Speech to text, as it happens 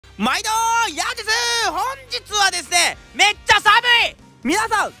毎度やです。本日はですね、めっちゃ寒い。皆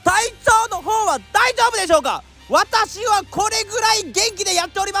さん体調の方は大丈夫でしょうか。私はこれぐらい元気でやっ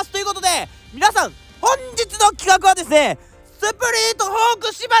ております。ということで皆さん、本日の企画はですね、スプリートフォー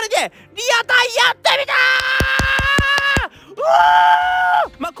ク縛りでリアタイやってみたー。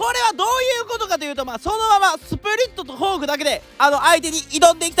これはどういうことかというと、そのままスプリットとフォークだけで相手に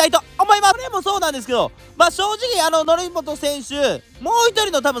挑んでいきたいと思います。これもそうなんですけど、正直則本選手、もう一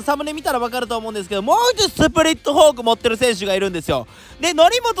人の多分サムネ見たら分かると思うんですけど、もう一人スプリットフォーク持ってる選手がいるんですよ。で則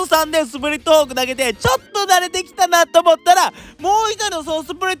本さんでスプリットフォーク投げてちょっと慣れてきたなと思ったら、もう一人のその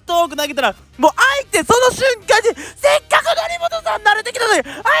スプリットフォーク投げたら、もう相手その瞬間にせっかく則本さん慣れてきたのに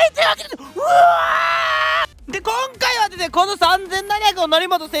相手が来て、うわー。で今回はですね、この3700を則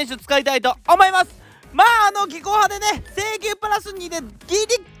本選手使いたいと思います。技巧派でね、制球プラス2でギリギ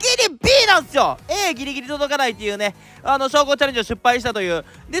リ B なんですよ。 A ギリギリ届かないっていうね、称号チャレンジを失敗したという。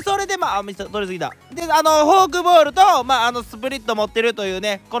でそれで取りすぎだ。でフォークボールとスプリット持ってるという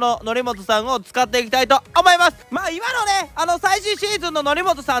ね、この則本さんを使っていきたいと思います。今のね最終シーズンの則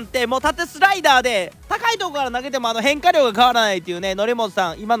本さんってもう縦スライダーで高いところから投げても変化量が変わらないっていうね、則本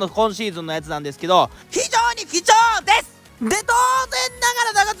さん今シーズンのやつなんですけど、非常に貴重です。で当然な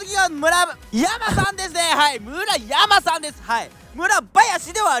がら中継ぎは村山さんですね。はい、村山さんです。はい、村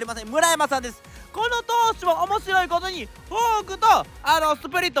林ではありません、村山さんです。この投手も面白いことにフォークとス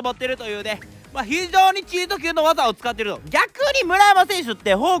プリット持ってるというね、非常にチート級の技を使ってると。逆に村山選手っ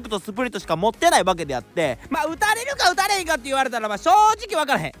てフォークとスプリットしか持ってないわけであって、打たれるか打たれへんかって言われたら正直分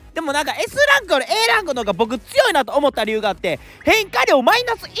からへん。でもS ランクより A ランクの方が僕強いなと思った理由があって、変化量マイ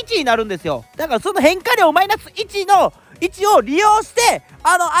ナス1になるんですよ。だからその変化量マイナス1の位置を利用して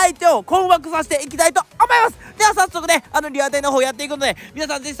相手を困惑させていきたいと思います。では早速ねリアタイの方やっていくので、皆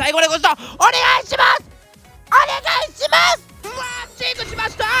さんぜひ最後までご視聴お願いします。お願いします。チェックしま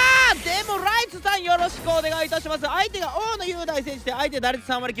した。でもライツさんよろしくお願いいたします。相手が大野雄大選手で、相手打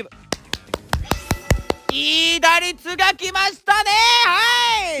率3割9分、いい打率が来ましたね。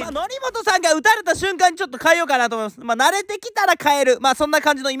はい、則本さんが打たれた瞬間にちょっと変えようかなと思います。慣れてきたら変える、そんな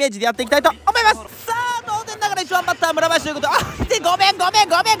感じのイメージでやっていきたいと思います。さあ当然ながら1番バッター村林ということで、ごめんス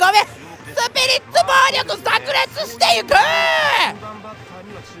ピリッツ暴力炸裂していく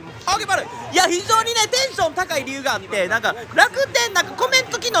いや非常にねテンション高い理由があって、楽天コメン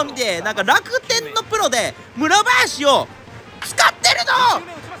ト機能見て楽天のプロで村林を使ってるの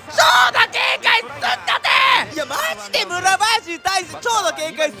長打警戒すんだて。いやマジで村林に対して長打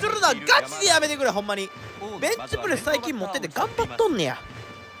警戒するのはガチでやめてくれ。ほんまにベンチプレス最近持ってて頑張っとんねや。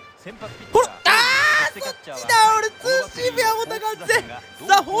ほらそっちだ。俺ツーシームや思った感じで、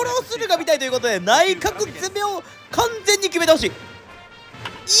さあフォローするが見たいということで内角攻めを完全に決めてほしい。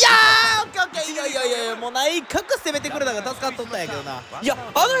いやーオッケーオッケー、いやもう内角攻めてくれたから助かっとったんやけどな。いや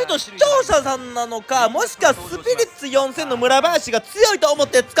人視聴者さんなのか、もしくはスピリッツ4000の村林が強いと思っ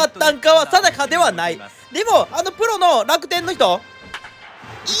て使ったんかは定かではない。でもプロの楽天の人、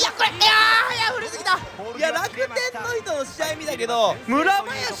いやこれ振りすぎた。いや楽天の人の試合見たけど村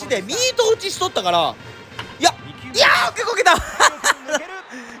林でミート打ちしとったから、いやオッケーこけた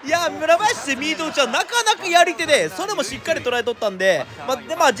いや村林でミート打ちはなかなかやり手で、それもしっかり捉えとったんで、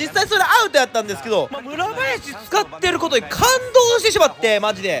実際それアウトやったんですけど、村林使ってることに感動してしまって、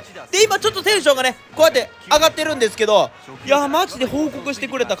マジで。で今ちょっとテンションがねこうやって上がってるんですけど、いやマジで報告して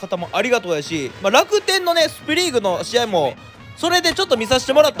くれた方もありがとうやし、楽天のねスプリーグの試合もそれでちょっと見させ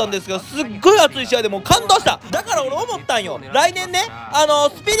てもらったんですけど、すっごい熱い試合でもう感動した。だから俺思ったんよ、来年ね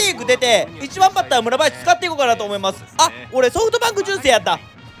スピリーグ出て1番バッター村林使っていこうかなと思います。俺ソフトバンク純正やった。よ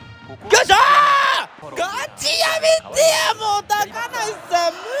いしょー、ガチやめてや。もう高梨さ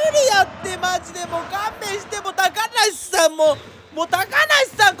ん無理やって、マジでもう勘弁して。もう高梨さんもう高梨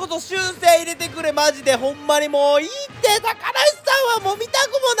さんこそ修正入れてくれ、マジでほんまにもういいって。高梨さんはもう見た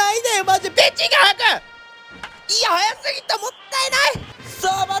くもないねマジで。ピッチが早く、いや早すぎた、もったいない。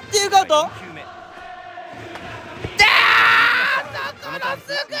さあ待っていうかとそこのス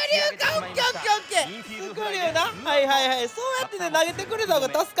クリューか。オッケースクリューな。はいそうやってね投げてくれた方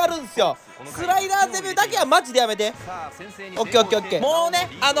が助かるんすよ。スライダー攻めだけはマジでやめて。オッケーもうね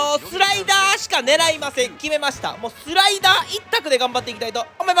スライダーしか狙いません。決めました。もうスライダー一択で頑張っていきたいと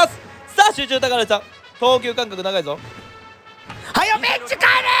思います。さあ集中高梨さん、投球間隔長いぞ。はよベンチ帰れ。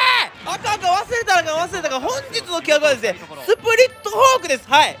忘れたら本日の企画はですねスプリットフォークです。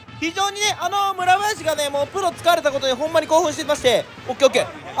はい、非常にね村林がねもうプロ使われたことにほんまに興奮してまして、オッケー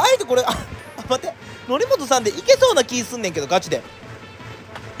あえてこれ待って則本さんでいけそうな気すんねんけどガチで。やっ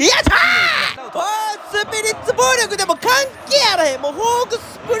たースピリッツ暴力でも関係あらへん。もうフォーク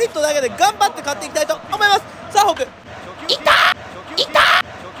スプリットだけで頑張って勝っていきたいと思います。さあフォークいった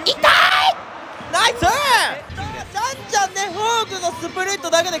プリッ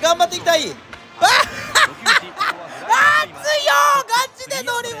トだけで頑張っていきたい。あ強いガチで則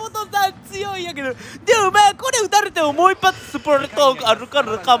本さん強いんやけど、でもお前これ打たれてももう一発スプリットあるか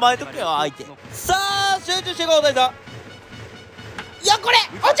ら構えとけよ相手。さあ集中していこう大さん。いやこれ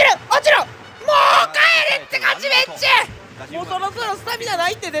落ちるもう帰れってガチめっちゃもうそろそろスタミナな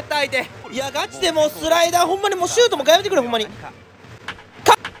いって絶対相手。いやガチでもうスライダーほんまにもうシュートも変えてくれほんまに。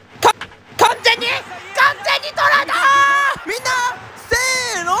完全に取られたー。みんなせ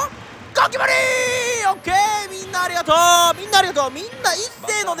ーのゴキブリー。オッケーみんなありがとうみんな一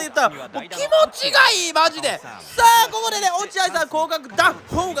斉ので言ったらもう気持ちがいいマジで。さあここでね落合さん降格ダ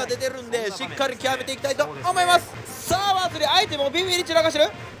ッホーが出てるんでしっかり極めていきたいと思います。さあワースリー相手もビビり散らかしてる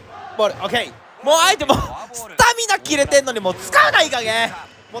ボールオッケー。もう相手もスタミナ切れてんのにもう使うないい加減。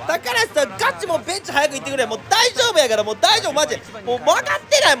もう高梨さんガチもうベンチ早く行ってくれ。もう大丈夫やからもう大丈夫マジでもう分かっ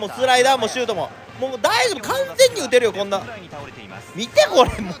てない。もうスライダーもシュートももう大丈夫完全に打てるよこんな。見てこれ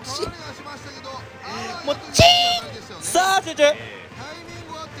もうもうチーン。さあ集中。い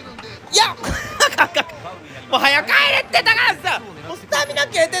やもう早く帰れって高梨さんもうスタミナ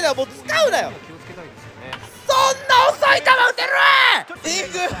切れてんのはもう使うなよ。そんな遅い球打てるえ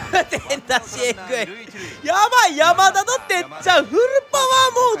ぐい点出しえぐい。やばい山田のてっちゃんフルパワ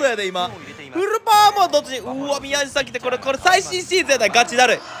ーモードやで今。フルパワーモードどっちにうわ宮地さん来てこれ最新シーズンやだガチだ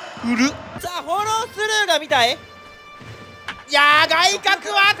るい。うるさあフォロースルーが見たい。いやー外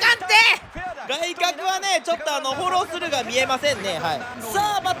角はあかんって外角はねちょっとフォロースルーが見えませんね。はい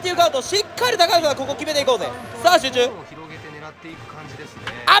さあバッティングカウントしっかり高橋がここ決めていこうぜ。さあ集中甘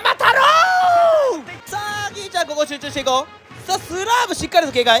太郎。さあギーちゃんここ集中していこう。さあスラーブしっかり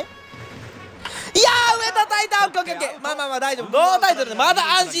と警戒。いやー上叩いたオッケーオッケーオッケーまあ大丈夫ノータイトルでまだ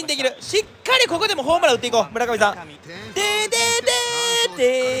安心できる。しっかりここでもホームラン打っていこう村上さん。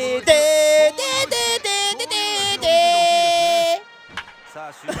で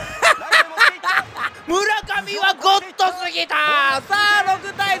村上はゴッドすぎた。さあ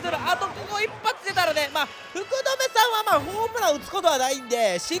6タイトルあとここ一発出たらね福留さんはホームラン打つことはないん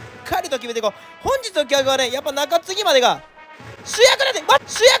でしっかりと決めていこう。本日の企画はねやっぱ中継ぎまでが主役だねマ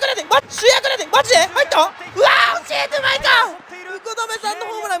ジで入った。うわー教えてまいか福留さんの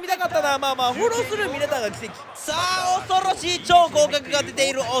ホームラン見たかったな。フォロースルー見れたが奇跡。さあ恐ろしい超合格が出て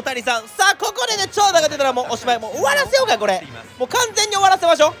いる大谷さん。さあここでね長打が出たらもうおしまい。もう終わらせようかこれもう完全に終わらせ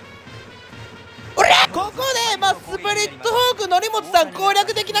ましょう。ここでスプリットフォーク則本さん攻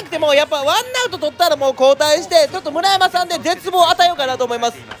略できなくてもやっぱワンアウト取ったらもう交代してちょっと村山さんで絶望を与えようかなと思い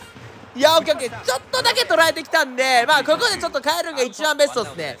ます。いやオッケーオッケーちょっとだけ捉えてきたんでここでちょっと変えるのが一番ベストで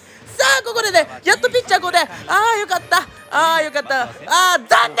すね。さあここでねやっとピッチャーここでよかった残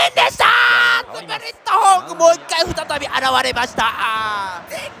念でしたスプリットフォークもう一回再び現れました。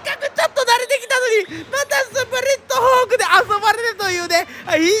せっかくちょっと慣れてきたのにまたスプリットフォークで遊ばれるというね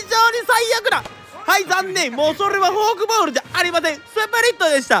非常に最悪な。はい残念もうそれはフォークボールじゃありませんスプリット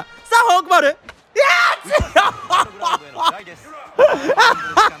でした。さあフォークボールいや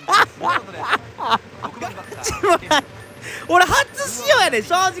ー俺初使用やね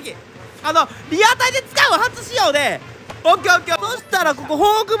正直リアタイで使う初使用でオッケーオッケー。そしたらここフ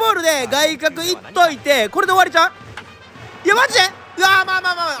ォークボールで外角いっといてこれで終わりちゃう。いやマジでうわ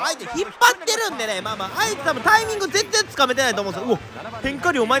相手引っ張ってるんでね相手多分タイミング全然つかめてないと思うんですよ。変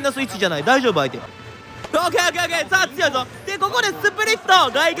化量マイナス1じゃない大丈夫相手。オッケーオッケーオッケーさあ強いぞ。でここでスプリッ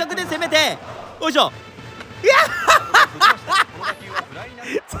ト外角で攻めてよいしょ。いや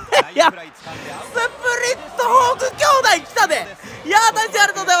いやスプリットフォーク兄弟来たで。いや大変あ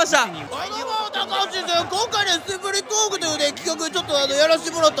りがとうございました。高橋先生今回ねスプリットフォークというね企画ちょっとやらせ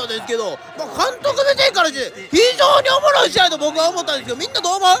てもらったんですけど監督目線からして非常におもろい試合と僕は思ったんですけどみんな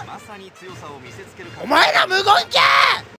どう思う。お前ら無言じゃー